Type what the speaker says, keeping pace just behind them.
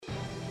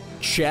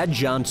Chad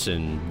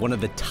Johnson, one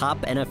of the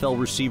top NFL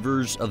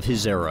receivers of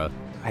his era.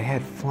 I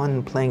had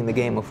fun playing the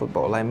game of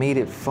football. I made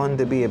it fun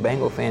to be a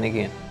Bengal fan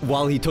again.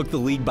 While he took the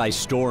league by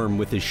storm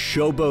with his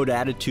showboat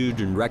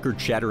attitude and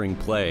record-shattering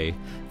play,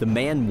 the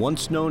man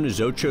once known as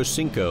Ocho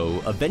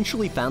Cinco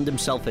eventually found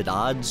himself at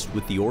odds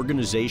with the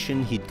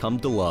organization he'd come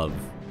to love.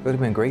 It would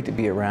have been great to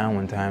be around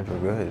when times were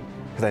good,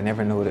 because I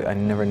never knew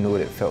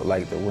what it felt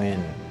like to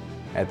win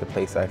at the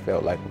place I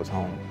felt like was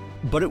home.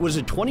 But it was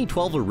a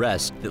 2012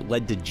 arrest that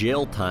led to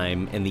jail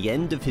time and the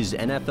end of his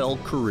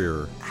NFL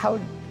career. How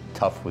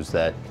tough was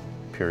that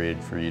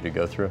period for you to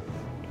go through?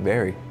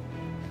 Very.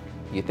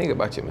 You think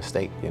about your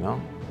mistake, you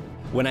know?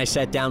 When I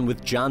sat down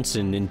with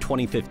Johnson in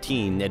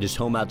 2015 at his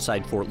home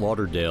outside Fort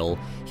Lauderdale,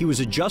 he was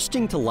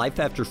adjusting to life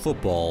after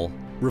football,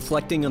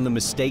 reflecting on the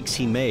mistakes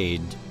he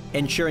made,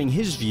 and sharing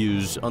his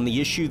views on the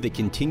issue that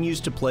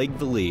continues to plague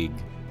the league.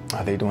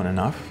 Are they doing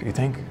enough, you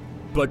think?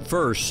 But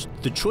first,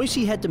 the choice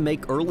he had to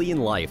make early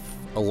in life,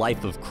 a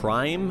life of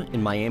crime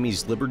in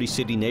Miami's Liberty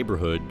City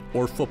neighborhood,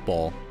 or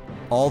football.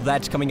 All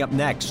that's coming up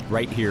next,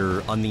 right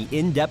here on the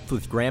In Depth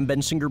with Graham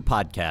Bensinger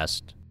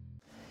podcast.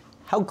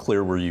 How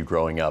clear were you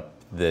growing up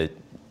that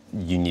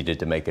you needed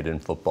to make it in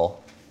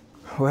football?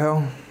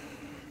 Well,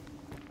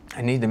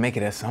 I need to make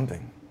it as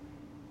something.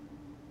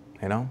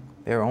 You know,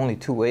 there are only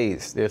two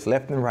ways. There's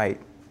left and right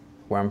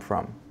where I'm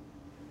from.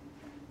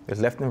 There's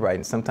left and right,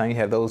 and sometimes you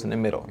have those in the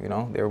middle, you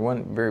know? There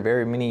are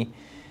very many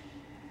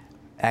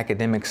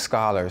academic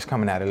scholars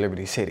coming out of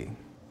Liberty City.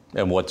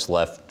 And what's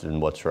left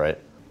and what's right?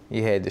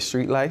 You had the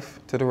street life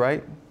to the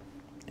right,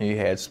 and you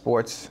had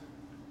sports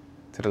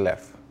to the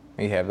left.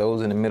 And you have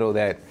those in the middle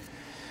that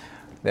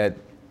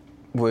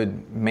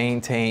would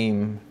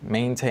maintain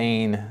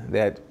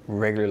that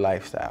regular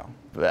lifestyle.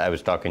 I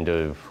was talking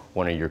to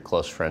one of your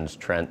close friends,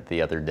 Trent,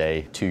 the other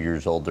day, 2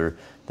 years older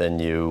than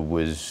you,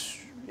 was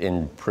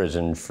in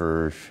prison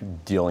for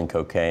dealing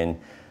cocaine.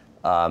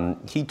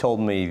 He told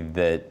me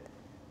that,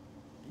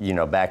 you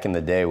know, back in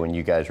the day when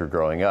you guys were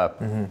growing up,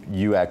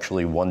 you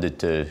actually wanted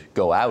to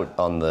go out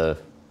on the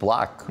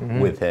block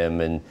with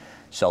him and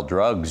sell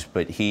drugs,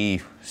 but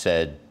he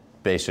said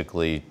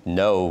basically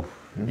no,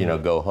 you know,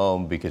 go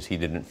home, because he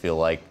didn't feel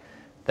like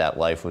that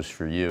life was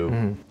for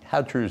you.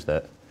 How true is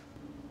that?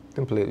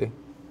 Completely.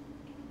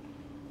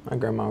 My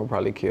grandma would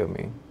probably kill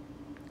me,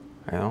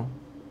 you know?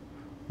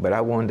 But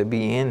I wanted to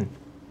be in.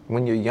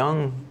 When you're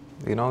young,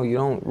 you know, you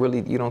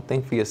don't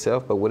think for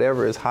yourself, but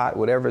whatever is hot,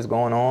 whatever is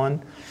going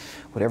on,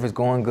 whatever's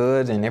going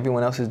good and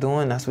everyone else is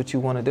doing, that's what you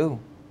want to do.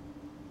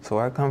 So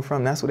where I come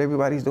from, that's what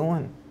everybody's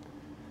doing.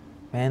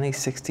 Man, they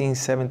 16,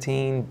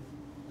 17,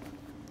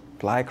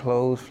 fly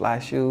clothes, fly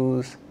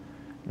shoes,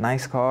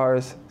 nice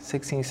cars,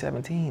 16,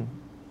 17.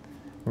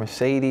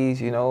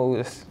 Mercedes, you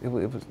know,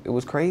 it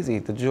was crazy,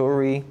 the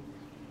jewelry.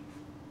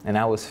 And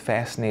I was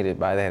fascinated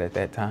by that at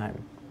that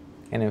time.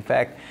 And in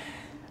fact,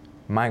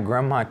 my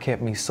grandma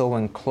kept me so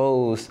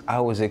enclosed, I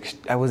was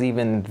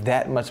even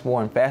that much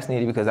more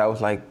fascinated, because I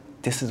was like,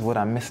 this is what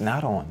I'm missing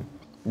out on.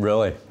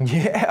 Really?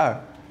 Yeah.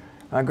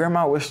 My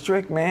grandma was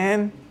strict,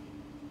 man.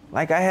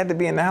 Like, I had to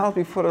be in the house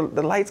before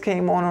the lights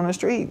came on the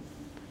street.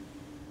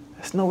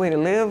 There's no way to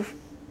live.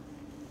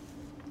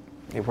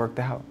 It worked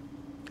out.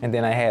 And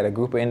then I had a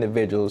group of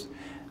individuals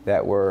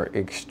that were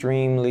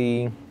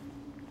extremely,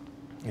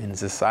 in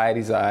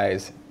society's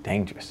eyes,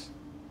 dangerous,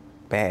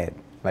 bad.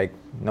 Like,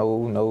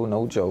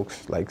 no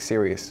jokes, like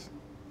serious.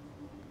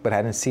 But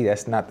I didn't see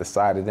that's not the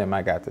side of them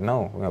I got to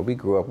know. You know, we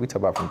grew up, we talk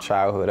about from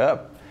childhood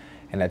up,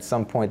 and at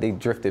some point they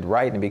drifted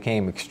right and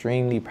became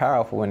extremely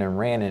powerful and then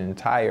ran an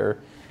entire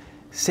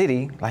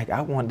city. Like,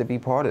 I wanted to be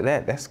part of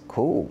that. That's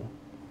cool.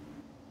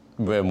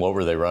 And what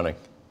were they running?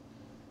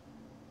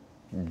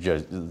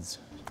 Just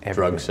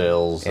drug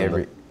sales?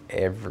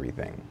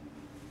 Everything.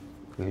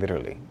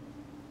 Literally.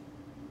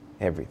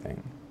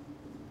 Everything.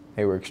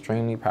 They were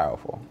extremely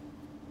powerful.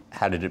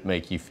 How did it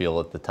make you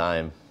feel at the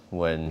time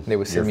when they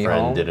would your send me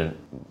friend home? Didn't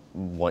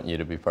want you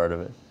to be part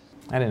of it?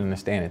 I didn't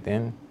understand it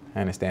then.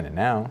 I understand it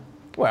now.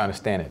 Well, I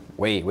understand it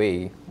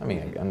way. I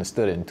mean, I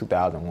understood it in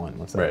 2001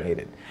 once I made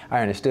it.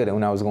 I understood it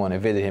when I was going to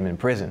visit him in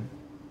prison.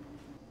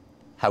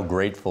 How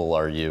grateful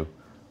are you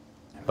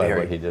by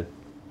what he did?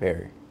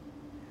 Very.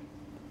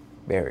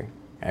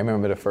 I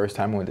remember the first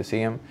time I went to see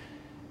him,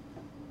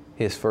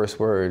 his first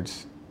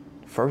words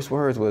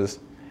was,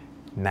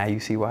 "Now you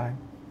see why?"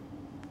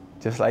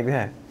 Just like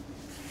that.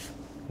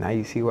 Now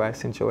you see why I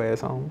sent your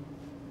ass home?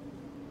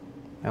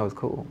 That was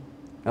cool.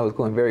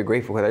 I'm very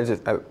grateful,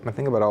 because I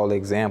think about all the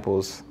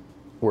examples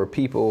where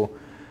people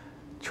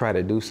try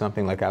to do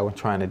something like I was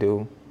trying to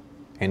do,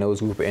 and those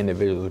group of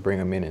individuals bring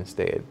them in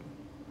instead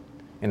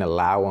and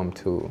allow them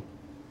to.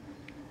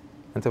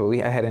 And so I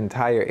had an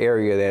entire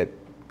area that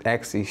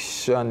actually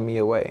shunned me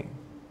away,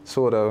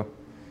 sort of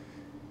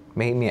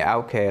made me an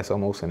outcast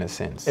almost, in a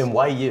sense. And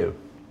why you?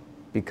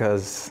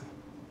 Because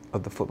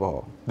of the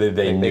football.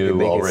 They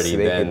knew already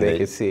then. They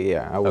could see,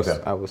 yeah. I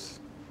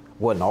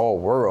wasn't all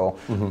world,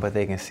 but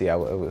they can see it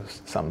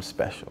was something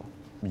special.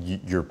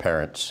 Your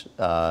parents,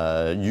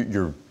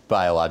 your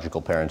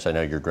biological parents, I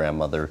know your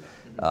grandmother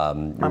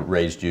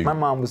raised you? My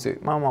mom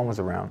was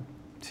around.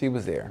 She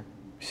was there.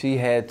 She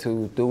had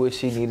to do what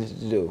she needed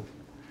to do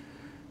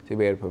to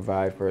be able to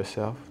provide for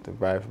herself, to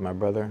provide for my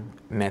brother.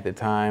 And at the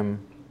time,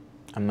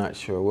 I'm not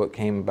sure what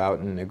came about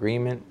in an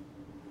agreement.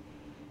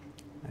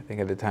 I think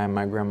at the time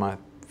my grandma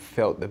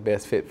felt the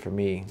best fit for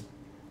me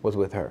was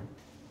with her.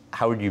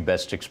 How would you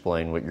best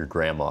explain what your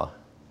grandma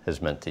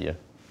has meant to you?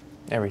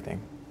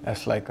 Everything.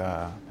 That's like,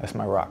 that's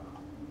my rock.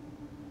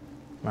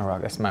 My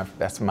rock,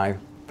 that's my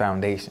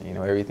foundation. You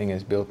know, everything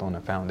is built on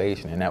a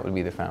foundation, and that would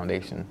be the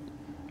foundation,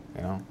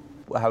 you know?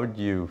 How would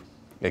you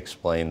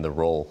explain the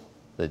role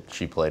that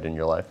she played in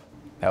your life?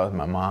 That was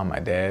my mom, my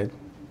dad,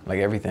 like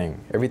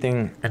everything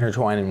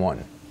intertwined in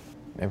one.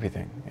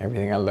 Everything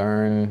I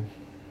learned,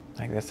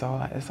 like that's all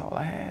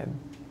I had.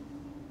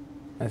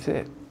 That's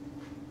it.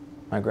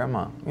 My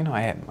grandma, you know,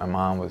 my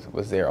mom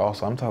was there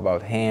also. I'm talking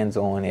about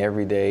hands-on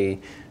every day,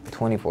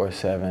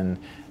 24/7,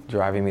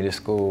 driving me to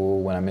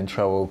school when I'm in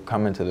trouble,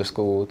 coming to the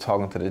school,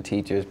 talking to the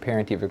teachers,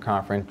 parent-teacher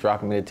conference,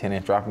 dropping me to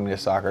tennis, dropping me to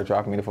soccer,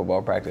 dropping me to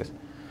football practice.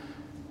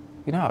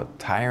 You know how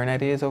tiring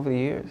that is over the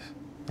years?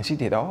 And she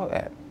did all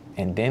that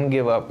and didn't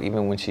give up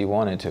even when she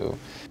wanted to.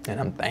 And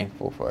I'm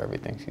thankful for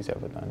everything she's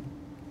ever done.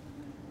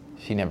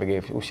 She never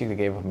gave, she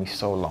gave up me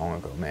so long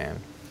ago, man.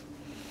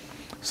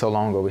 So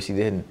long ago, but she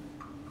didn't.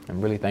 I'm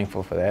really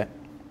thankful for that.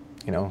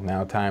 You know,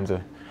 now times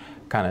are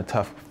kind of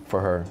tough for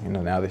her, you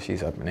know, now that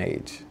she's up in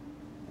age.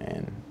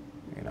 And,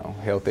 you know,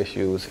 health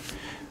issues,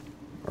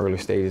 early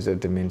stages of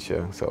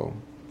dementia, so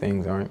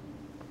things aren't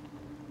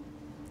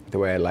the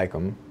way I like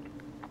them.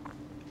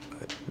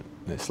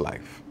 It's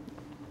life.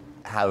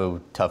 How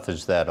tough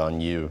is that on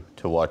you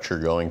to watch her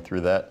going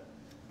through that?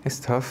 It's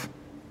tough.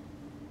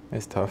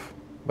 It's tough.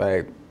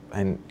 But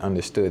I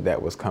understood that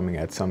was coming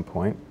at some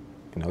point.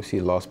 You know, she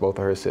lost both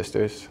of her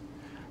sisters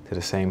to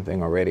the same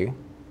thing already.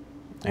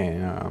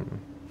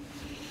 And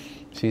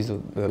she's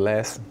the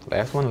last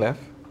one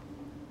left.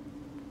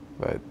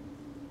 But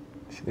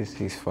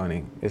she's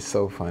funny. It's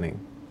so funny.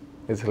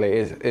 It's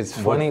hilarious. It's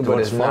funny, but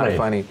it's not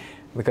funny.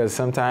 Because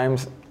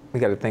sometimes you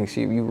got to think,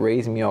 you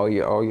raised me all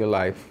your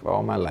life,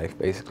 all my life,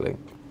 basically.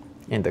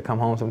 And to come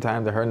home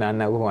sometimes to her not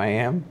know who I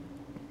am,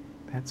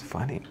 that's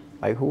funny.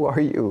 Like, who are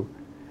you?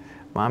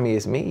 Mommy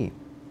is me.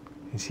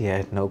 And she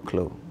had no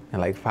clue. And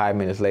like 5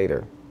 minutes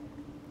later,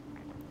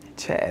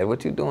 Chad,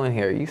 what you doing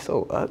here? You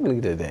so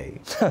ugly today.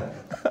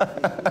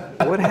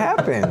 What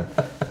happened?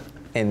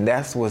 And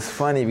that's what's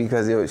funny,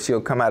 because she'll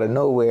come out of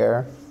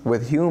nowhere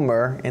with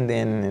humor, and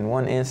then in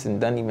one instant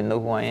doesn't even know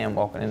who I am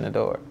walking in the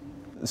door.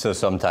 So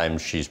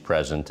sometimes she's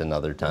present and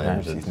other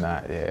times she's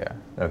not, yeah.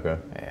 Okay.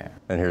 Yeah.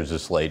 And here's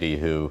this lady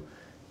who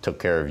took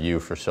care of you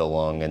for so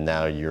long, and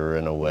now you're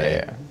in a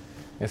way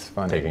it's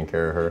funny. taking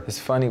care of her. It's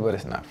funny, but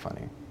it's not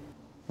funny.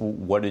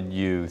 What did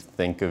you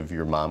think of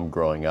your mom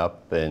growing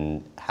up,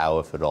 and how,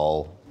 if at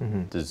all,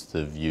 does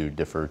the view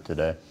differ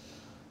today?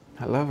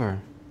 I love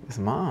her. It's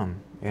Mom,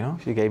 you know?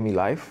 She gave me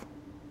life.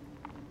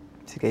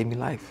 She gave me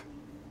life.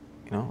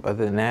 You know,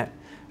 other than that,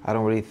 I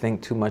don't really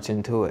think too much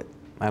into it.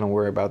 I don't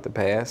worry about the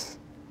past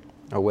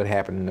or what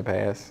happened in the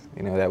past.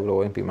 You know, that would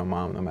always be my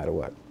mom no matter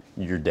what.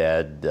 Your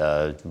dad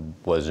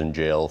was in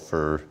jail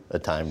for a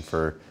time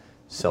for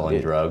selling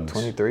drugs.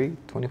 23,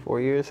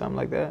 24 years, something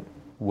like that.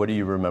 What do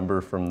you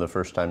remember from the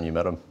first time you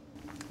met him?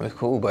 It was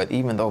cool, but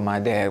even though my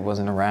dad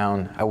wasn't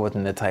around, I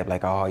wasn't the type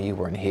like, oh, you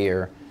weren't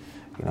here.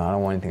 You know, I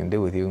don't want anything to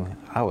do with you.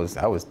 I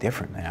was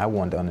different, man. I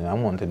wanted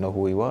to know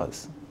who he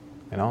was,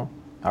 you know?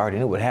 I already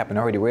knew what happened.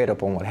 I already read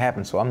up on what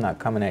happened, so I'm not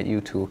coming at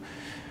you to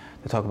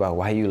talk about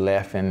why you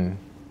left, and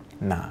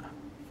nah.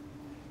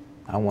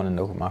 I want to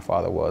know who my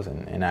father was,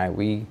 and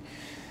we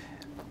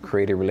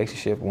created a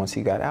relationship once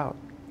he got out.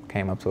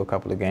 Came up to a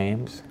couple of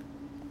games,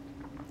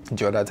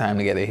 enjoyed our time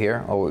together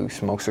here. Oh, we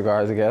smoked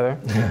cigars together,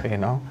 you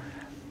know?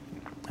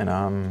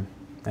 And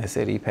that's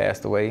it, he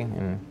passed away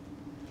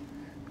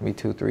maybe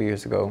 2-3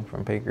 years ago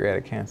from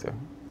pancreatic cancer.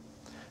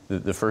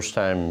 The first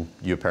time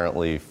you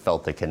apparently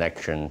felt a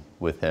connection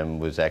with him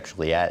was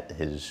actually at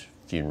his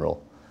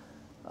funeral.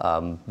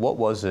 What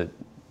was it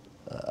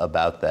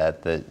about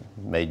that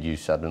made you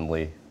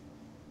suddenly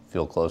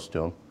feel close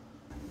to him?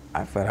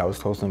 I felt I was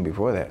close to him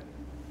before that,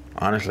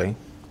 honestly.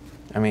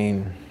 I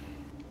mean,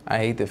 I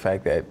hate the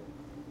fact that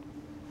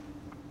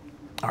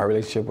our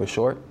relationship was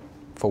short,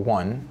 for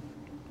one,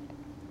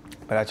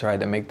 but I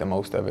tried to make the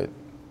most of it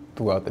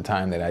throughout the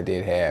time that I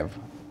did have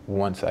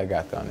once I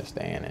got to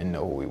understand and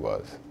know who he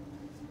was.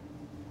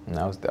 And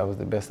that was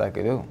the best I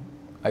could do.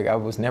 Like, I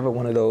was never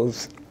one of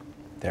those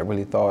that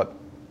really thought,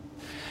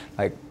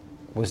 like,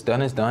 what's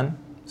done is done,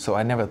 so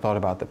I never thought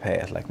about the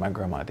past like my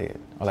grandma did,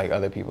 or like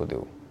other people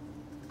do.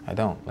 I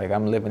don't. Like,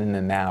 I'm living in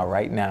the now,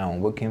 right now,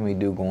 and what can we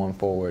do going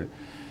forward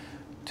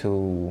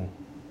to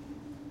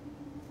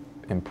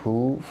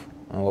improve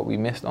on what we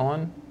missed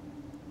on,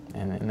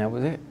 and that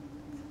was it.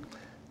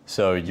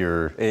 So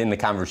you're in the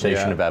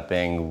conversation about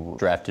being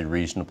drafted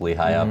reasonably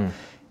high up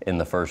in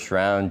the first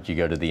round. You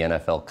go to the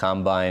NFL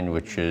Combine,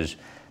 which is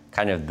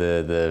kind of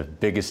the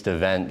biggest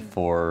event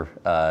for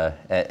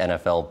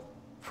NFL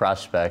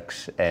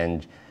prospects,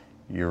 and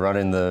you're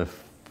running the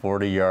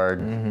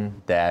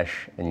 40-yard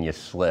dash, and you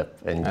slip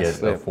and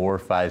get a 4,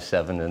 5,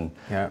 7 in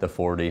the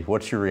 40.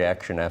 What's your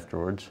reaction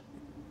afterwards?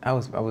 I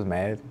was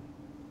mad.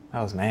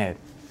 I was mad.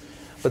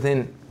 But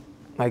then,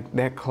 like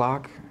that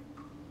clock,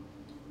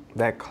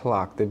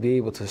 to be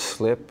able to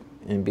slip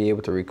and be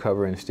able to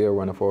recover and still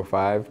run a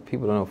 4.5,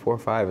 people don't know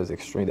 4.5 is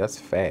extreme. That's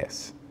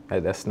fast.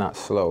 That's not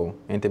slow.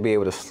 And to be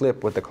able to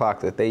slip with the clock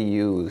that they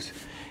use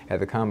at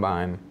the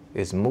combine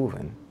is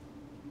moving.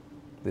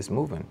 It's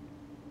moving.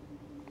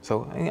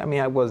 So, I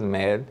mean, I wasn't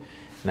mad.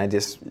 And I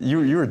just...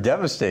 You were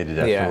devastated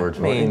afterwards,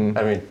 I mean,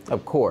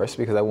 of course,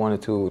 because I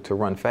wanted to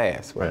run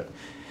fast. But, right.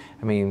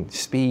 I mean,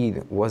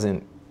 speed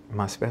wasn't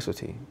my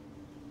specialty.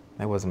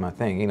 That wasn't my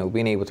thing. You know,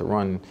 being able to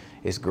run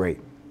is great.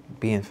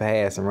 Being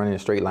fast and running in a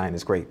straight line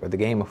is great. But the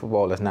game of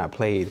football is not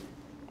played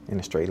in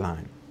a straight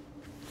line.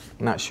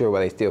 I'm not sure why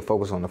they still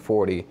focus on the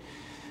 40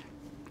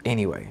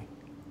 anyway.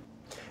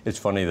 It's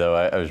funny, though.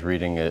 I was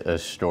reading a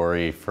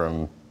story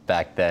from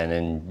back then,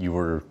 and you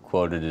were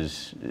quoted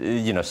as,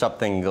 you know,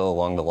 something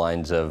along the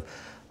lines of,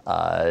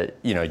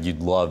 you know,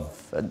 you'd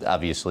love,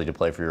 obviously, to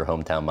play for your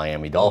hometown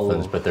Miami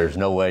Dolphins, but there's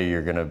no way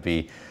you're going to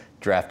be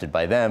drafted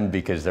by them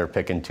because they're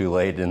picking too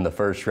late in the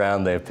first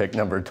round. They have pick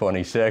number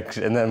 26,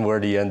 and then where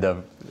do you end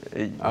up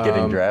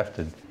getting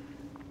drafted?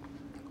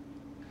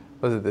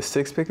 Was it the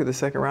 6th pick of the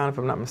second round, if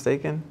I'm not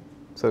mistaken?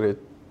 So they're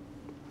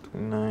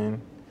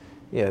 29.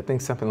 Yeah, I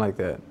think something like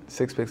that.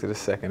 6 picks of the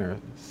second or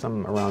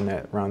something around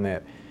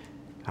that.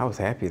 I was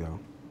happy, though.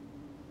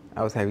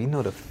 I was happy. You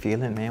know the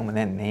feeling, man, when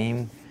that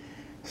name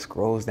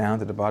scrolls down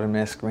to the bottom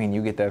of that screen,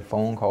 you get that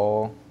phone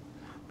call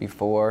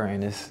before,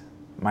 and it's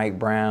Mike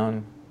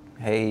Brown.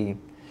 Hey,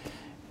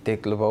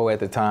 Dick LeVeaux at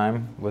the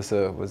time was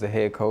the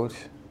head coach.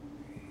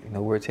 You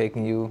know, we're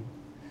taking you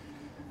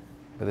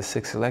for the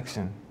 6th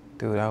selection.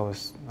 Dude, I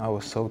was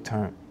so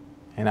turned.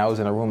 And I was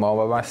in a room all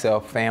by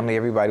myself, family,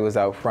 everybody was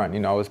out front. You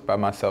know, I was by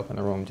myself in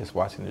the room just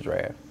watching the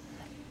draft.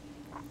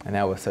 And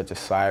that was such a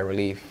sigh of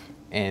relief.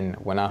 And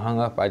when I hung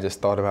up, I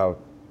just thought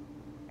about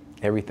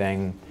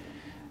everything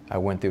I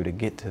went through to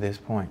get to this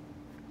point.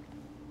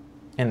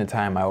 And the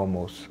time I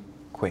almost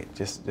quit,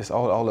 just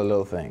all the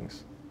little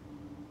things,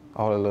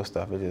 all the little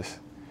stuff,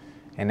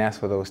 and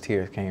that's where those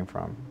tears came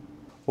from.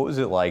 What was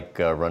it like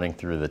running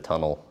through the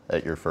tunnel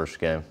at your first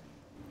game?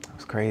 It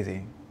was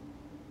crazy.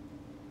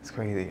 It's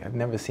crazy. I've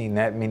never seen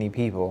that many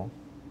people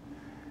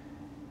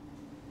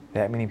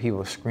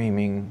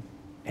screaming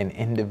an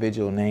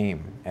individual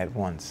name at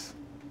once.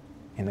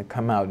 And to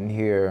come out and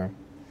hear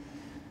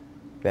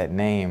that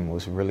name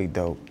was really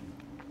dope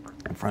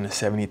in front of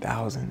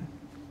 70,000.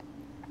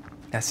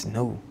 That's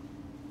new.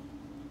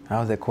 I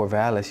was at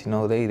Corvallis, you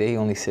know, they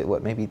only sit,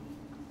 what, maybe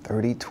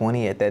 30,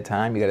 20 at that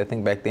time. You got to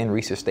think back then,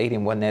 Reser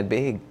Stadium wasn't that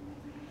big.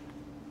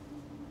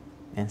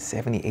 And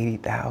 70,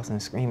 80,000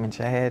 screaming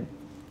Chad.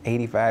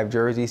 85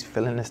 jerseys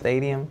filling the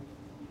stadium.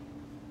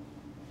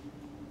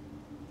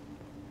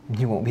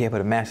 You won't be able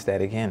to match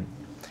that again.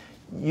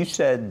 You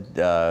said,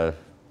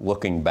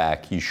 looking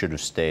back, you should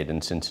have stayed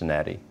in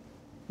Cincinnati.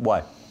 Why?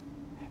 It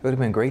would have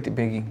been great to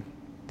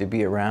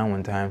be around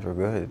when times were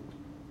good.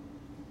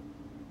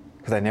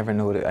 Because I never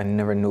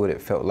knew what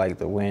it felt like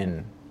to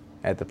win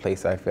at the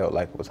place I felt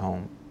like was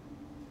home.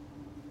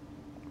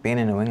 Being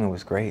in New England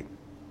was great.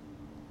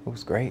 It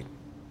was great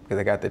because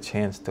I got the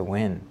chance to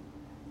win.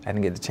 I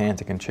didn't get the chance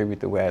to contribute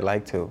the way I'd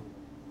like to.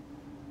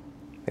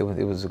 It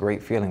was a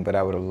great feeling, but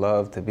I would have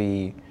loved to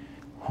be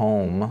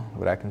home,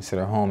 what I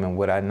consider home, and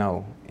what I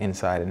know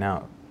inside and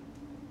out.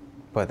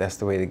 But that's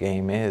the way the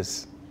game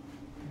is.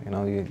 You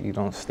know, you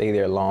don't stay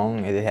there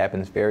long. It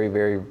happens very,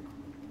 very,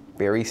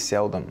 very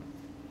seldom.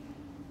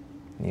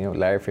 You know,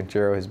 Larry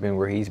Fitzgerald has been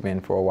where he's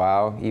been for a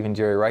while. Even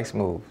Jerry Rice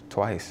moved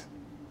twice.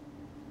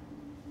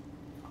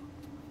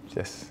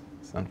 It's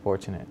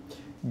unfortunate.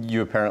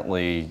 You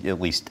apparently, at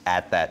least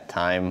at that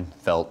time,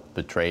 felt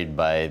betrayed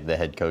by the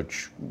head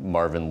coach,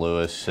 Marvin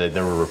Lewis.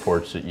 There were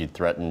reports that you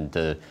threatened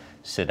to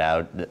sit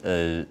out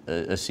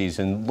a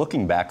season.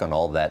 Looking back on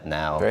all that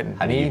now,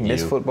 how do you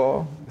miss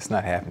football? It's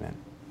not happening.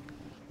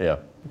 Yeah.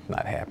 It's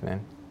not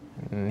happening.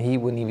 And he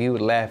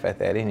would laugh at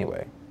that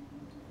anyway.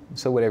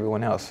 So would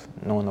everyone else,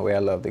 knowing the way I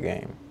love the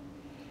game.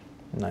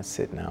 I'm not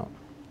sitting out.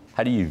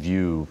 How do you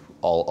view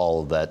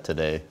all of that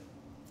today?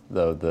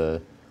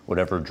 The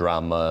whatever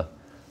drama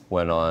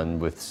went on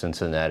with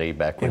Cincinnati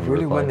back when you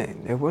were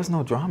playing? There was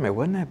no drama. It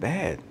wasn't that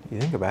bad. You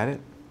think about it.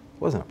 It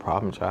wasn't a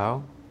problem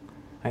child.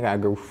 I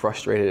grew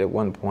frustrated at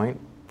one point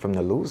from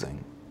the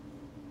losing,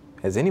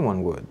 as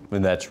anyone would.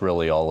 And that's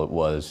really all it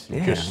was.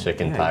 You're just sick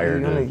and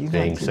tired of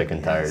being sick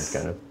and tired,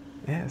 kind of.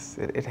 Yes,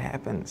 it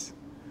happens.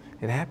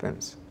 It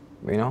happens.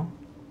 You know,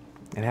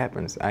 it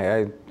happens.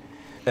 I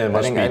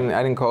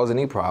didn't cause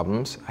any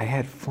problems. I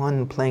had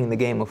fun playing the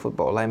game of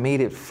football. I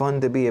made it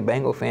fun to be a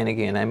Bengal fan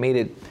again. I made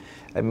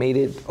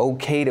it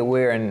okay to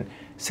wear a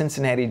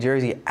Cincinnati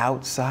jersey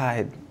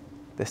outside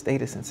the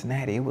state of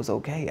Cincinnati. It was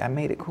okay. I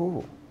made it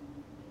cool.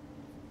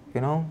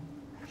 You know?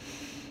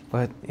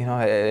 But, you know,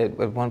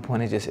 at one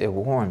point it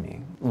wore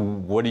me.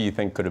 What do you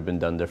think could have been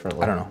done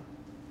differently? I don't know.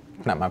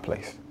 Not my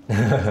place.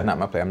 It's not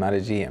my play. I'm not a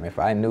GM. If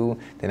I knew,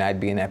 then I'd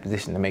be in that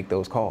position to make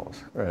those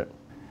calls. Right.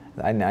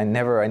 I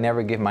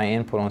never give my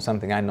input on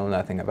something I know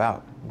nothing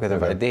about. Because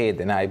if I did,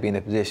 then I'd be in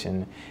a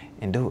position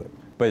and do it.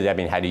 But I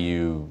mean, how do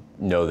you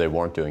know they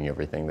weren't doing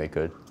everything they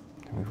could?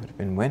 We would have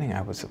been winning,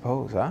 I would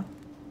suppose, huh?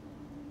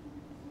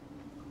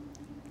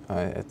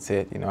 That's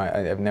it. You know,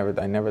 I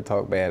never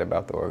talked bad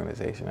about the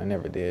organization. I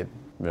never did.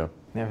 Yeah.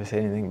 Never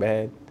said anything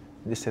bad.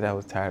 I just said I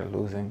was tired of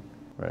losing.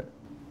 Right.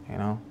 You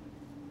know?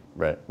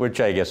 Right. Which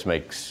I guess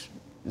makes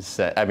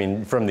sense. I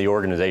mean, from the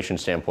organization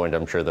standpoint,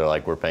 I'm sure they're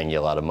like, we're paying you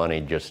a lot of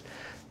money, just,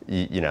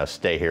 you know,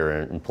 stay here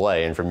and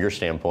play. And from your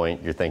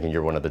standpoint, you're thinking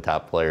you're one of the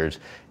top players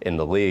in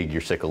the league.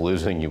 You're sick of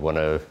losing. You want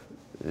to,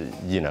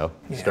 you know,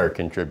 start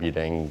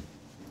contributing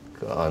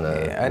on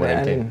a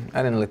winning team.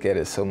 I didn't look at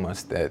it so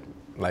much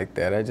like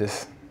that. I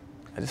just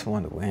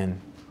wanted to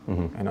win.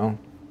 You know,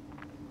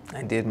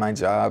 I did my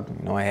job.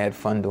 You know, I had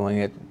fun doing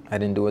it. I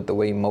didn't do it the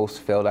way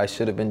most felt I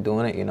should have been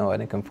doing it. You know, I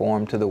didn't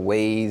conform to the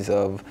ways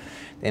of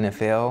the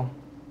NFL.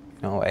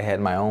 You know, I had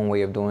my own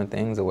way of doing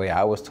things, the way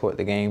I was taught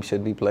the game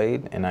should be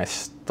played, and I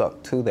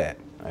stuck to that.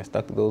 I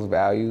stuck to those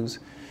values.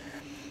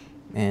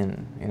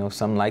 And, you know,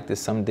 some liked it,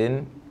 some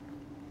didn't,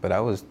 but I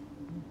was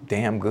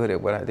damn good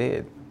at what I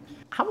did.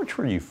 How much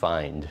were you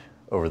fined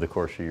over the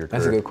course of your career?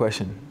 That's a good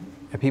question.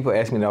 And people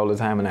ask me that all the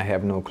time, and I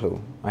have no clue.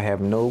 I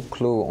have no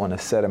clue on a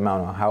set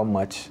amount on how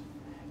much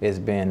it's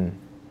been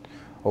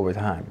over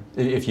time.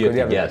 If you had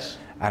to guess.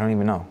 I don't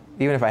even know.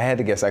 Even if I had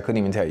to guess, I couldn't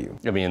even tell you.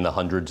 I mean, in the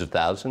hundreds of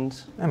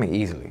thousands? I mean,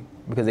 easily.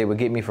 Because they would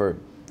get me for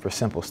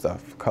simple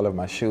stuff. Color of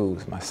my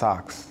shoes, my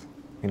socks,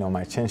 you know,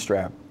 my chin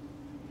strap,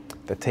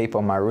 the tape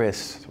on my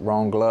wrist,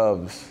 wrong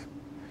gloves.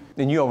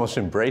 And you almost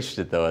embraced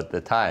it, though, at the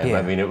time. Yeah.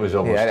 I mean, it was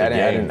almost I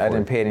game.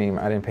 didn't pay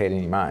it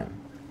any mind.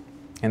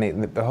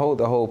 And the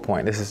whole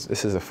point, this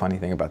is a funny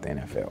thing about the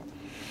NFL.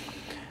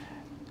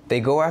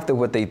 They go after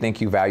what they think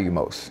you value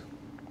most.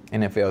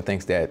 NFL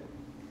thinks that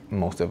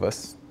most of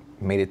us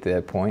made it to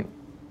that point,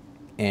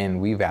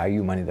 and we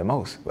value money the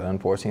most. But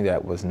unfortunately,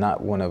 that was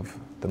not one of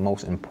the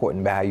most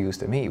important values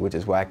to me, which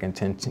is why I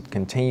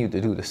continue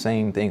to do the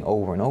same thing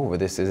over and over.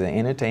 This is an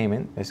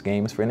entertainment. This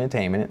game is for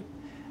entertainment.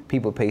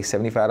 People pay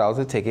 $75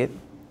 a ticket,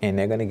 and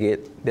they're going to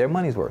get their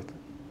money's worth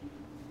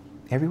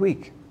every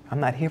week. I'm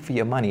not here for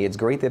your money. It's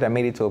great that I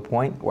made it to a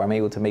point where I'm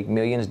able to make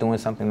millions doing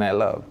something that I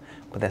love,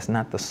 but that's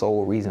not the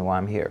sole reason why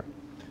I'm here.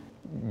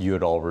 You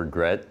at all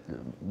regret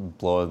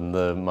blowing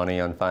the money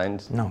on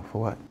fines? No,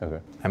 for what? Okay.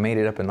 I made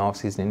it up in the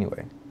off-season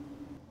anyway.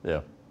 Yeah.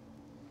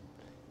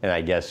 And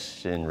I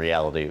guess in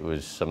reality it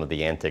was some of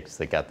the antics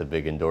that got the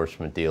big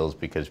endorsement deals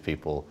because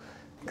people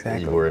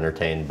were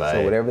entertained by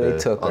so whatever they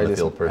took,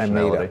 on-the-field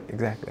personality. I made up.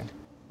 Exactly.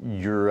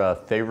 Your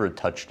favorite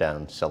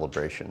touchdown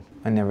celebration?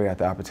 I never got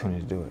the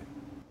opportunity to do it.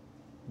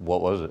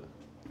 What was it?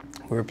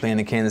 We were playing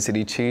the Kansas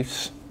City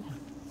Chiefs.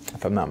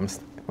 We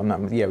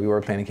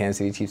were playing the Kansas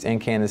City Chiefs in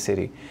Kansas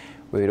City.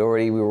 We were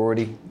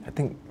already, I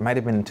think it might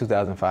have been in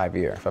 2005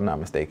 year, if I'm not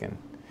mistaken.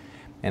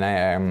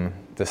 And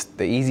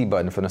the easy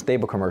button from the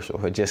Stable commercial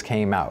had just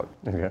came out.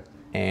 Okay.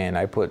 And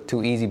I put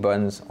 2 easy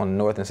buttons on the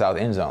north and south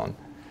end zone.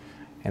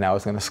 And I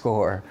was going to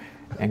score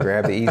and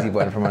grab the easy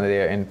button from under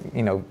there and,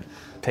 you know,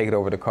 take it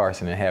over to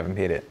Carson and have him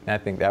hit it. And I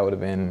think that would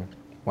have been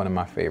one of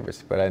my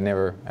favorites, but I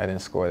didn't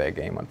score that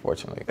game,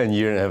 unfortunately. And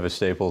you didn't have a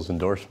Staples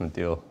endorsement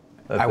deal?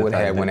 I would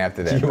have had one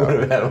after that. You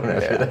would have had one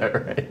after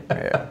that, right?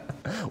 Yeah.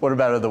 What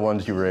about the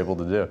ones you were able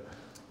to do?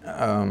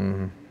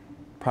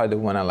 Probably the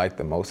one I like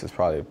the most is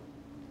probably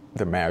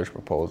the marriage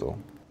proposal.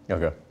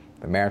 Okay.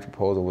 The marriage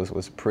proposal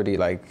was pretty,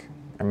 like,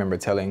 I remember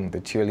telling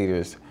the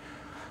cheerleaders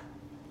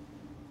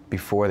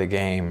before the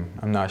game,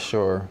 I'm not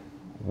sure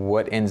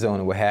what end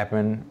zone would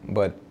happen,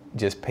 but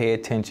just pay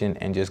attention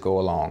and just go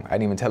along. I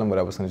didn't even tell them what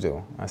I was going to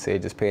do. I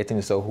said, just pay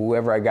attention. So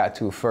whoever I got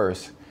to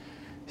first,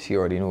 she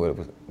already knew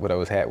what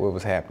was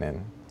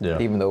happening.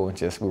 Yeah. Even though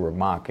we were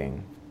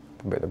mocking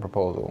the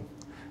proposal.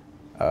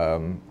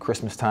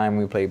 Christmas time,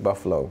 we played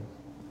Buffalo.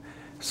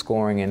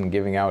 Scoring and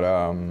giving out,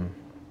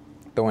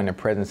 throwing the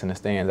presents in the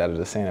stands out of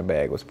the Santa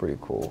bag was pretty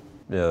cool.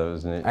 Yeah, that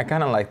was neat. I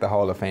kind of like the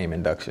Hall of Fame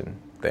induction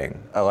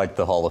thing. I like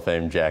the Hall of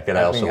Fame jacket.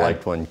 I also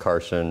liked when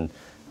Carson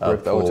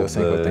ripped the Ocho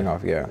Cinco thing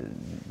off, yeah.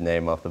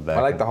 Name off the back.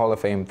 I like the Hall of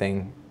Fame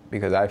thing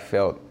because I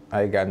felt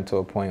I had gotten to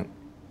a point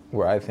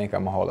where I think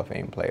I'm a Hall of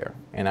Fame player.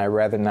 And I'd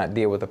rather not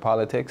deal with the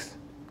politics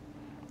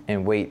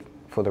and wait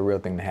for the real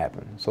thing to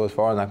happen. So as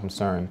far as I'm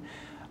concerned,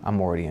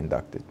 I'm already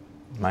inducted.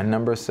 My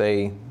numbers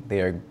say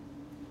they are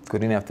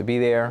good enough to be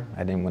there.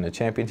 I didn't win a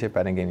championship.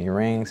 I didn't get any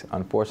rings.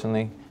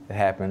 Unfortunately, it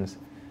happens.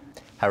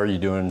 How are you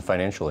doing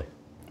financially?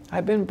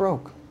 I've been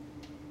broke.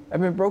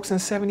 I've been broke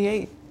since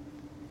 '78.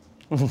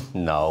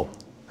 No.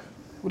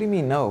 What do you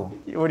mean, no?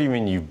 What do you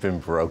mean you've been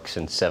broke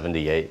since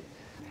 '78?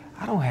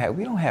 We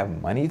don't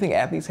have money. You think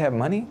athletes have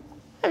money?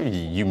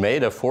 You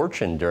made a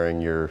fortune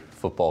during your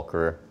football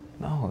career.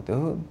 No,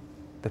 dude.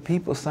 The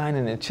people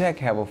signing the check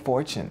have a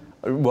fortune.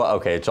 Well,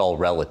 okay, it's all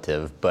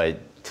relative, but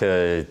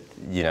to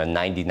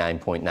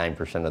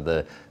 99.9% of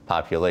the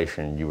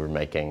population, you were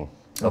making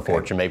Okay.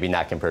 fortune. Maybe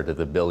not compared to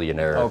the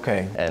billionaire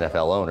Okay.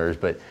 NFL owners,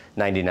 but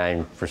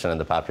 99% of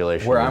the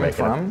population. Where are I'm making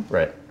from?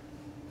 Right.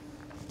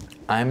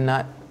 I'm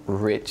not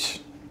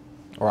rich,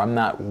 or I'm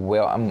not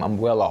well. I'm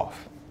well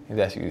off. If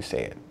that's what you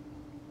say it.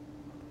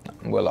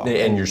 I'm well off.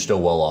 And you're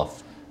still well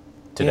off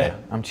today. Yeah,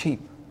 I'm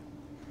cheap.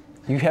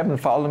 You haven't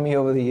followed me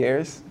over the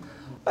years.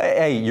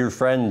 Hey, your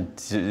friend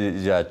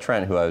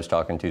Trent, who I was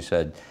talking to,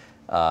 said,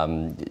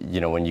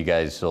 when you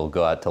guys will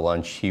go out to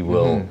lunch, he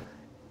will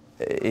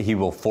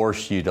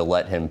force you to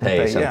let him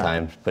pay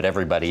sometimes, but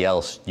everybody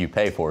else you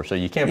pay for, so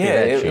you can't be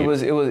that cheap.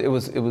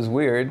 It was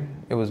weird.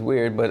 It was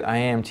weird, but I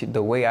am cheap.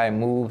 The way I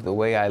move, the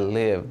way I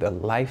live, the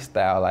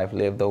lifestyle I've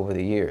lived over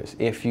the years.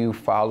 If you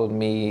followed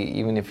me,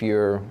 even if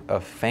you're a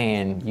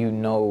fan, you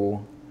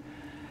know.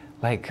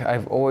 Like,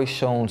 I've always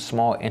shown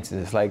small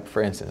instances, like,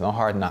 for instance, on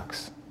Hard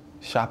Knocks,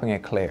 shopping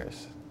at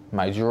Claire's.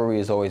 My jewelry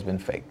has always been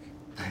fake.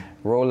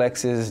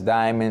 Rolexes,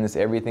 diamonds,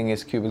 everything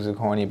is cubic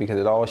zirconia because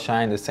it all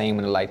shines the same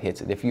when the light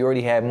hits it. If you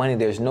already have money,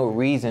 there's no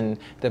reason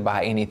to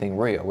buy anything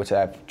real, which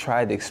I've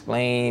tried to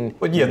explain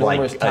But you had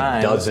numerous like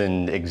times. a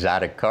dozen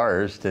exotic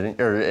cars, didn't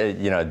you? Or,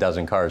 a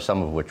dozen cars,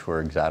 some of which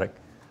were exotic.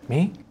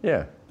 Me?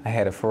 Yeah. I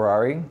had a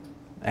Ferrari,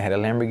 I had a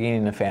Lamborghini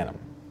and a Phantom,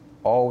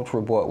 all which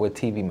were bought with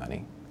TV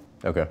money.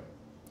 Okay.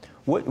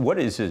 What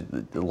is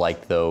it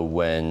like, though,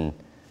 when,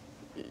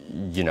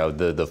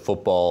 the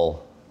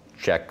football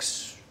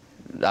checks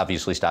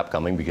obviously stop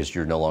coming because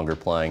you're no longer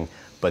playing,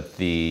 but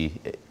the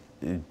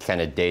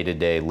kind of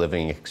day-to-day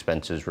living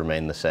expenses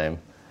remain the same?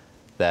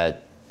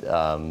 That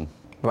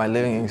My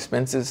living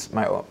expenses,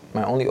 my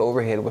only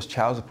overhead was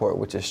child support,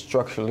 which is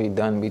structurally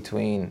done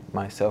between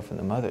myself and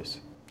the mothers.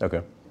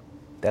 Okay.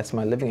 That's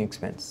my living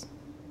expense.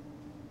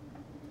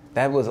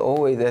 That was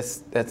always,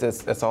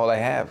 that's all I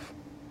have.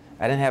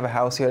 I didn't have a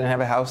house here, I didn't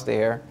have a house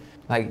there.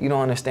 Like, you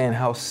don't understand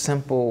how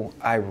simple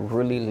I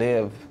really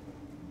live.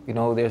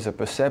 There's a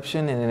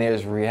perception and then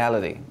there's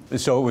reality.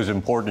 So it was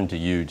important to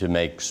you to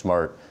make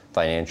smart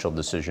financial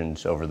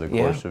decisions over the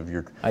course of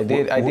your. I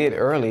did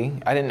early.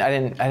 I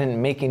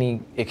didn't make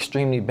any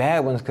extremely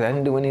bad ones because I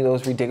didn't do any of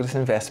those ridiculous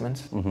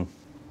investments. Mm-hmm.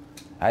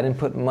 I didn't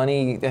put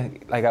money,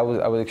 like I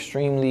was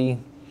extremely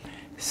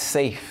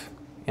safe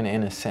in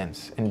a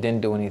sense and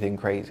didn't do anything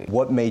crazy.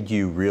 What made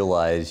you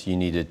realize you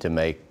needed to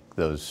make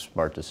those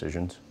smart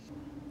decisions?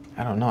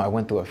 I don't know. I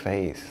went through a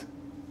phase.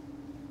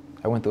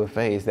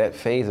 That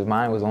phase of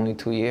mine was only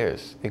 2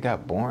 years. It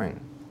got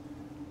boring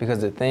because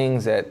the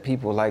things that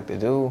people like to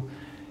do,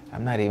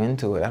 I'm not even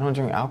into it. I don't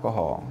drink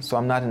alcohol, so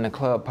I'm not in the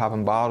club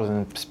popping bottles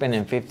and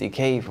spending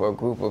 $50K for a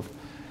group of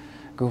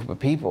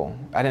people.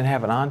 I didn't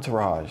have an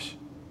entourage.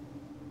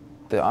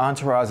 The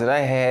entourage that I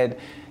had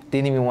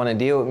didn't even want to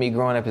deal with me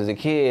growing up as a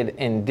kid,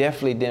 and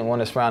definitely didn't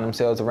want to surround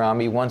themselves around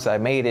me once I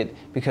made it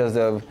because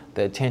of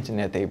the attention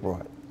that they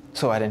brought.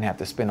 So I didn't have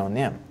to spend on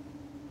them.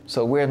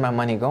 So where's my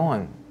money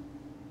going?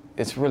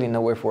 It's really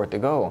nowhere for it to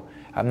go.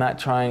 I'm not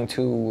trying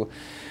to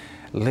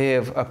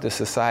live up to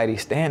society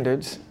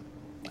standards.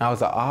 I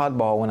was an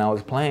oddball when I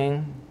was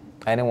playing.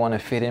 I didn't want to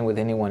fit in with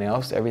anyone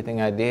else. Everything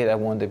I did, I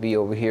wanted to be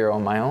over here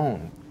on my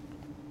own.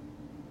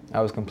 I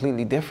was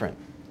completely different.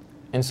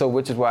 And so,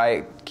 which is why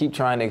I keep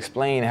trying to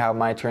explain how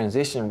my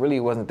transition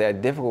really wasn't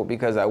that difficult,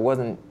 because I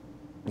wasn't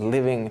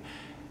living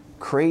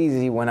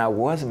crazy when I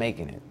was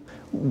making it.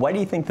 Why do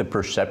you think the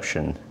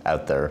perception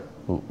out there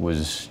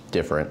was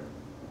different?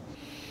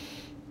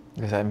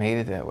 Because I made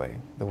it that way,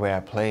 the way I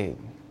played.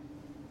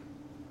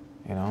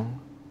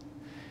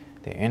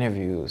 The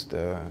interviews,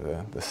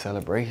 the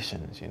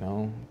celebrations,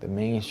 the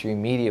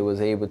mainstream media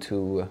was able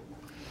to,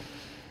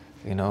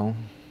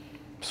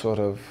 sort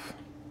of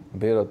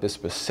build up this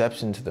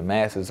perception to the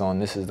masses on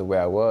this is the way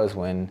I was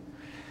when,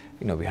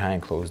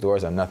 behind closed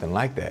doors, I'm nothing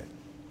like that.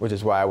 Which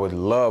is why I would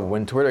love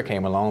when Twitter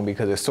came along,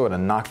 because it sort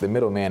of knocked the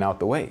middleman out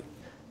the way.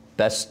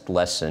 Best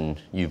lesson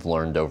you've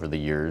learned over the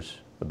years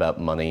about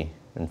money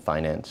and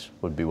finance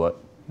would be what?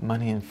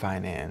 Money and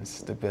finance,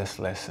 the best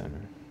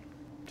lesson.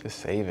 Just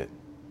save it.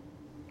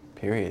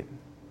 Period.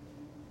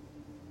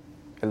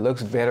 It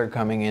looks better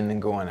coming in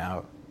than going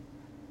out.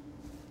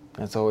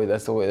 It's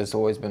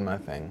always been my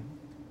thing.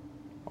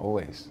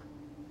 Always.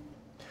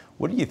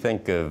 What do you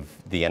think of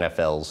the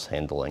NFL's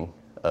handling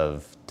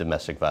of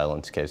domestic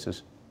violence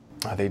cases?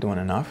 Are they doing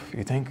enough,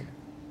 you think?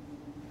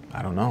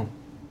 I don't know.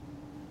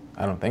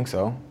 I don't think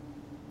so.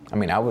 I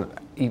mean, I would,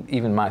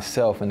 even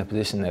myself in the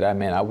position that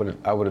I'm in, I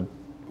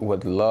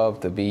would love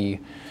to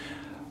be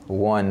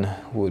one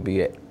who would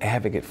be an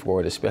advocate for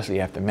it, especially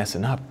after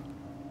messing up.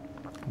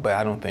 But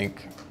I don't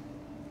think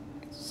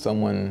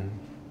someone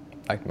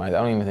like I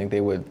don't even think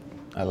they would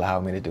allow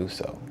me to do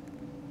so.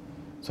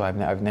 So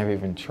I've never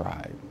even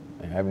tried.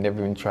 I've never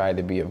even tried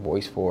to be a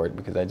voice for it,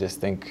 because I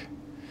just think,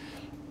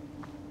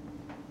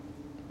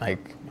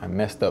 like, I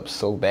messed up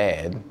so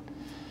bad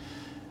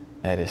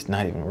that it's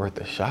not even worth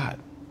a shot.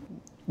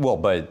 Well,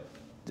 but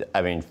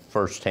I mean,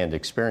 firsthand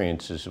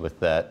experiences with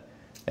that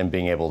and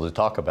being able to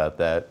talk about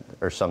that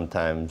are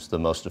sometimes the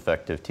most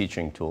effective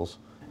teaching tools.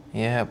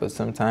 Yeah, but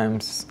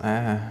sometimes,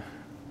 I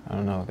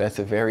don't know, that's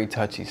a very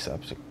touchy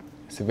subject.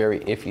 It's a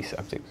very iffy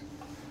subject,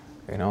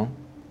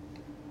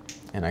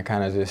 And I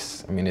kind of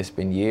just, I mean, it's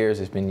been years,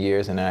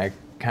 and I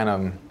kind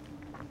of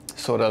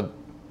sort of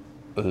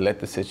let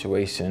the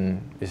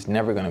situation, it's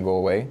never gonna go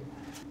away,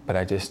 but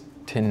I just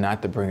tend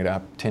not to bring it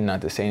up, tend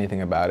not to say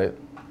anything about it.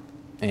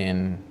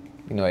 And,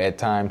 you know, at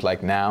times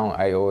like now,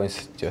 I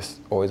always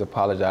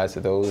apologize to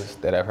those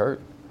that I've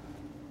hurt,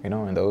 you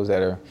know, and those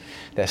that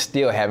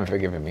still haven't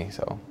forgiven me,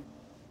 so.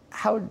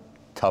 How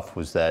tough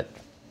was that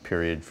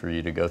period for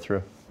you to go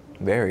through?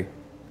 Very,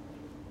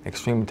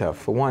 extremely tough.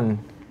 For one,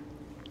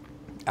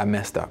 I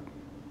messed up,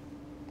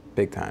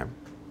 big time,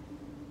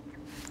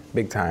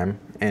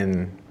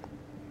 and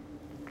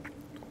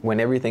when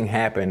everything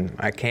happened,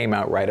 I came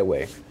out right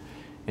away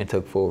and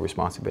took full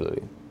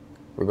responsibility.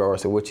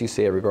 Regardless of what you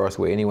said, regardless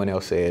of what anyone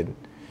else said,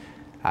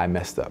 I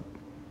messed up.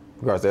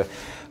 Regardless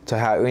to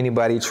how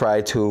anybody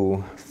tried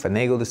to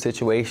finagle the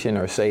situation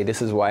or say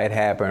this is why it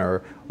happened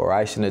or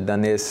I shouldn't have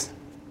done this,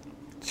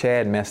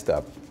 Chad messed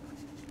up.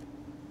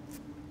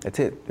 That's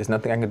it. There's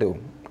nothing I can do.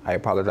 I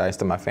apologize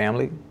to my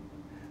family,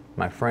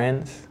 my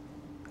friends.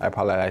 I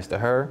apologize to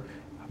her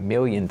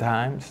 1,000,000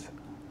 times.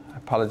 I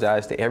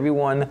apologize to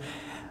everyone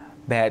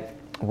that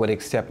would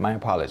accept my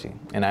apology.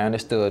 And I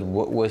understood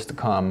what was to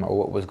come or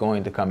what was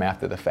going to come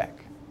after the fact.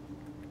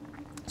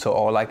 So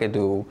all I could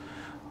do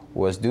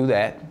was do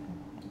that.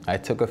 I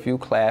took a few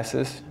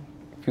classes,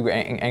 a few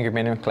anger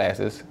management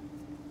classes,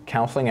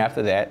 counseling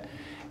after that,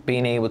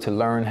 being able to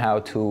learn how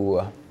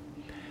to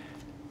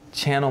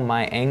channel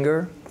my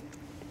anger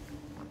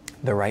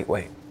the right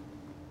way.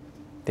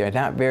 There are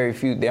not very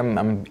few,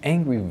 I'm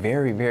angry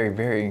very, very,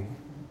 very,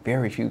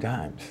 very few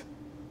times.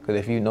 Because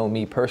if you know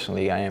me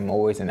personally, I am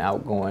always an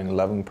outgoing,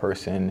 loving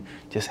person,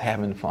 just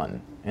having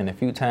fun. And the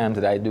few times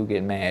that I do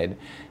get mad,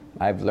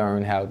 I've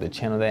learned how to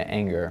channel that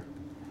anger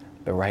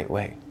the right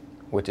way,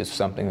 which is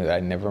something that I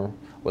never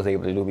was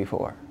able to do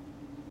before.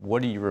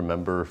 What do you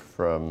remember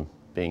from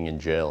being in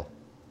jail?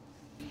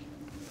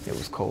 It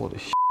was cold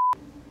as shit.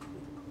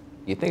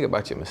 You think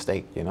about your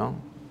mistake, you know,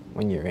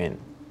 when you're in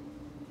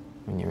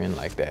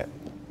like that.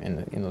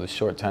 And you know, the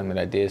short time that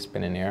I did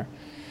spend in there,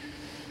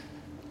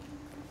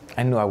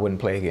 I knew I wouldn't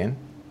play again.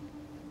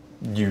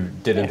 You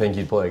didn't think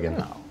you'd play again?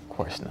 No, of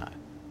course not.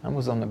 I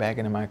was on the back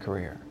end of my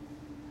career.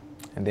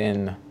 And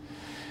then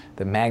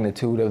the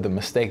magnitude of the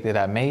mistake that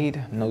I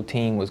made, no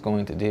team was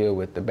going to deal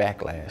with the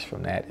backlash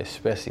from that,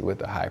 especially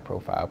with a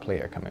high-profile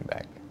player coming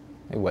back.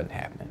 It wasn't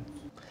happening.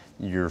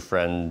 Your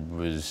friend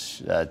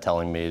was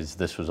telling me as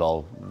this was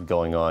all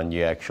going on,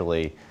 you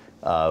actually,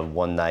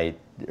 one night,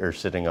 are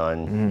sitting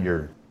on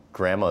your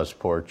grandma's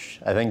porch,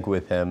 I think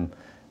with him,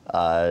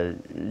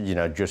 you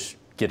know, just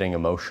getting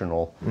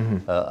emotional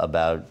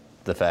about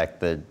the fact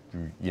that,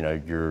 you know,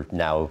 your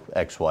now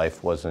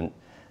ex-wife wasn't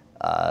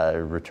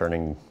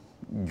returning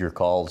your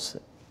calls.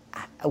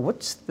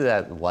 What's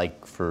that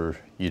like for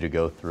you to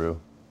go through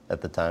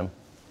at the time?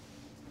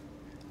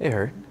 It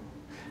hurt.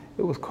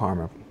 It was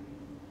karma.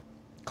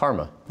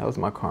 Karma? That was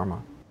my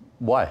karma.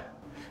 Why? It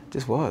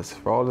just was.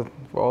 For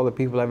all the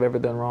people I've ever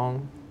done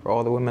wrong, for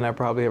all the women I've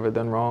probably ever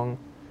done wrong.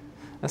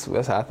 That's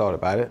how I thought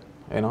about it,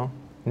 you know?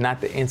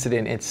 Not the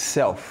incident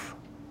itself.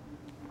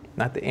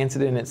 Not the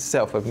incident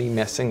itself of me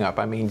messing up.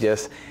 I mean,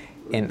 just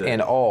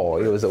in all.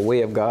 It was a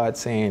way of God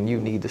saying,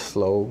 you need to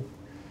slow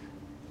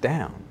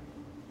down.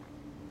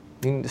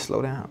 You need to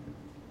slow down.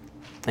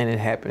 And it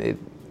happened.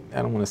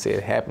 I don't want to say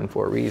it happened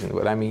for a reason,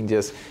 but I mean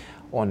just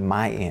on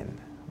my end,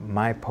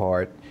 my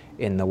part,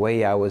 in the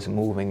way I was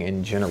moving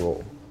in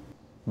general.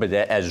 But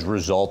as a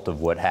result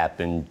of what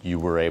happened, you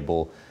were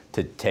able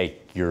to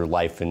take your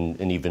life in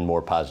an even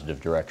more positive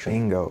direction.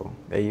 Bingo.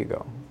 There you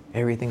go.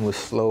 Everything was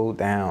slowed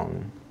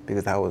down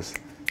because I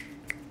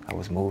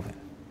was moving.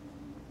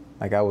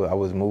 Like I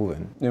was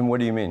moving. And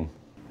what do you mean?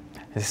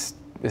 It's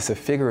a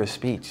figure of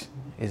speech.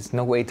 It's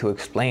no way to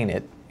explain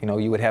it. You know,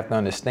 you would have to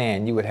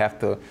understand. You would have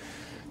to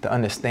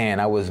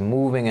understand I was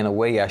moving in a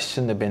way I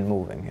shouldn't have been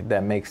moving, if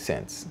that makes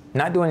sense.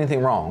 Not doing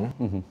anything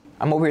wrong.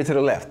 I'm over here to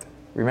the left.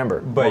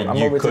 Remember, but I'm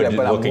you over could, to that,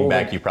 but looking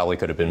back, you probably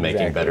could have been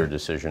making better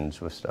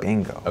decisions with stuff.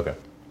 Bingo. Okay.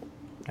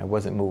 I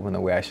wasn't moving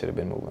the way I should have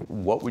been moving.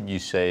 What would you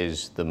say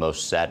is the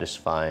most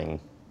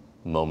satisfying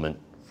moment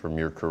from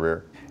your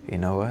career? You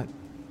know what?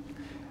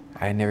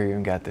 I never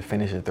even got to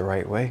finish it the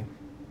right way.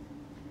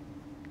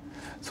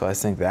 So I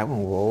think that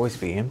one will always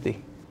be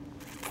empty.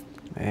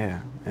 Yeah,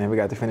 I never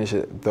got to finish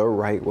it the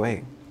right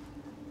way.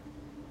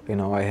 You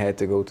know, I had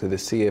to go to the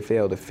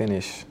CFL to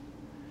finish,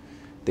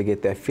 to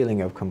get that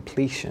feeling of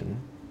completion,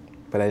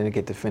 but I didn't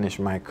get to finish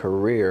my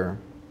career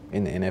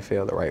in the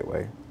NFL the right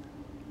way.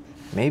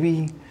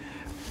 Maybe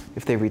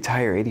if they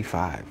retire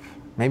 85,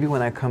 maybe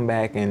when I come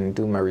back and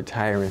do my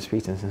retirement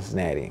speech in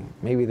Cincinnati,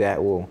 maybe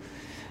that will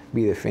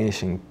be the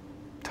finishing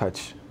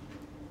touch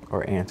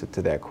or answer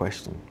to that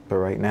question. But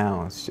right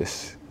now, it's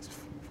just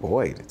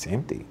void, it's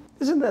empty.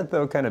 Isn't that,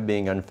 though, kind of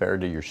being unfair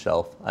to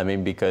yourself? I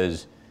mean,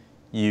 because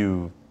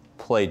you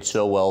played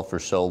so well for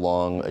so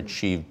long,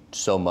 achieved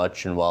so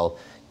much, and while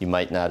you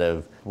might not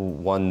have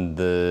won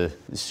the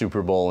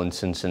Super Bowl in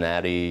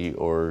Cincinnati,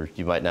 or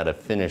you might not have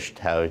finished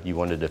how you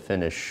wanted to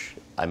finish,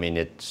 I mean,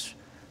 it's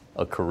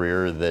a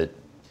career that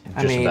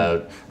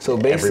So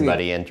basically,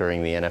 everybody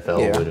entering the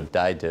NFL would have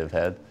died to have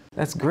had.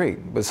 That's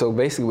great. But so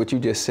basically what you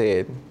just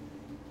said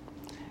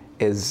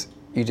is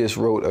you just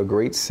wrote a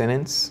great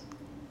sentence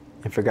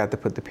and forgot to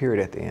put the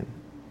period at the end.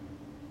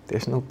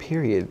 There's no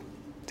period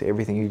to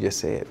everything you just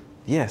said.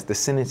 Yes, the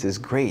sentence is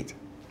great,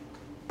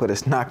 but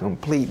it's not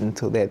complete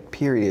until that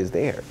period is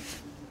there.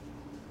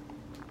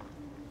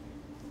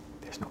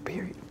 There's no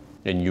period.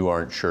 And you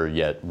aren't sure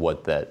yet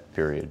what that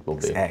period will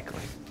be.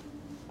 Exactly.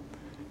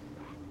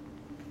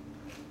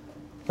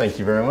 Thank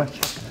you very much.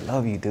 I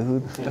love you,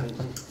 dude.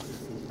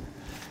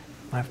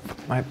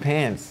 my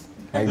pants.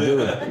 Like,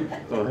 dude.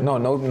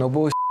 No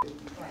bullshit.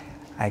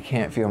 I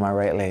can't feel my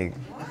right leg.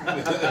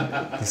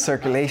 The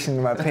circulation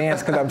in my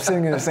pants because I'm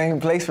sitting in the same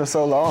place for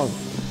so long.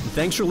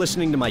 Thanks for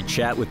listening to my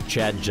chat with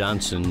Chad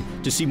Johnson.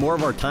 To see more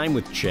of our time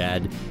with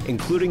Chad,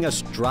 including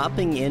us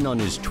dropping in on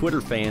his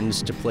Twitter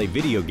fans to play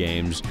video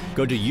games,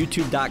 go to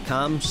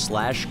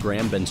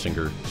youtube.com/Graham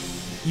Bensinger.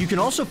 You can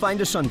also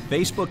find us on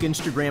Facebook,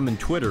 Instagram, and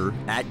Twitter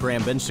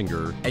 @Graham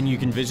Bensinger, and you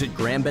can visit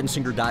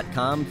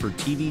grahambensinger.com for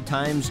TV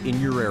times in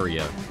your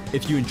area.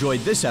 If you enjoyed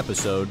this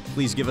episode,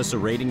 please give us a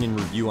rating and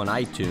review on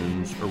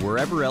iTunes or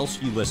wherever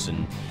else you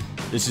listen.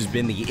 This has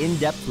been the In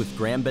Depth with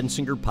Graham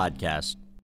Bensinger podcast.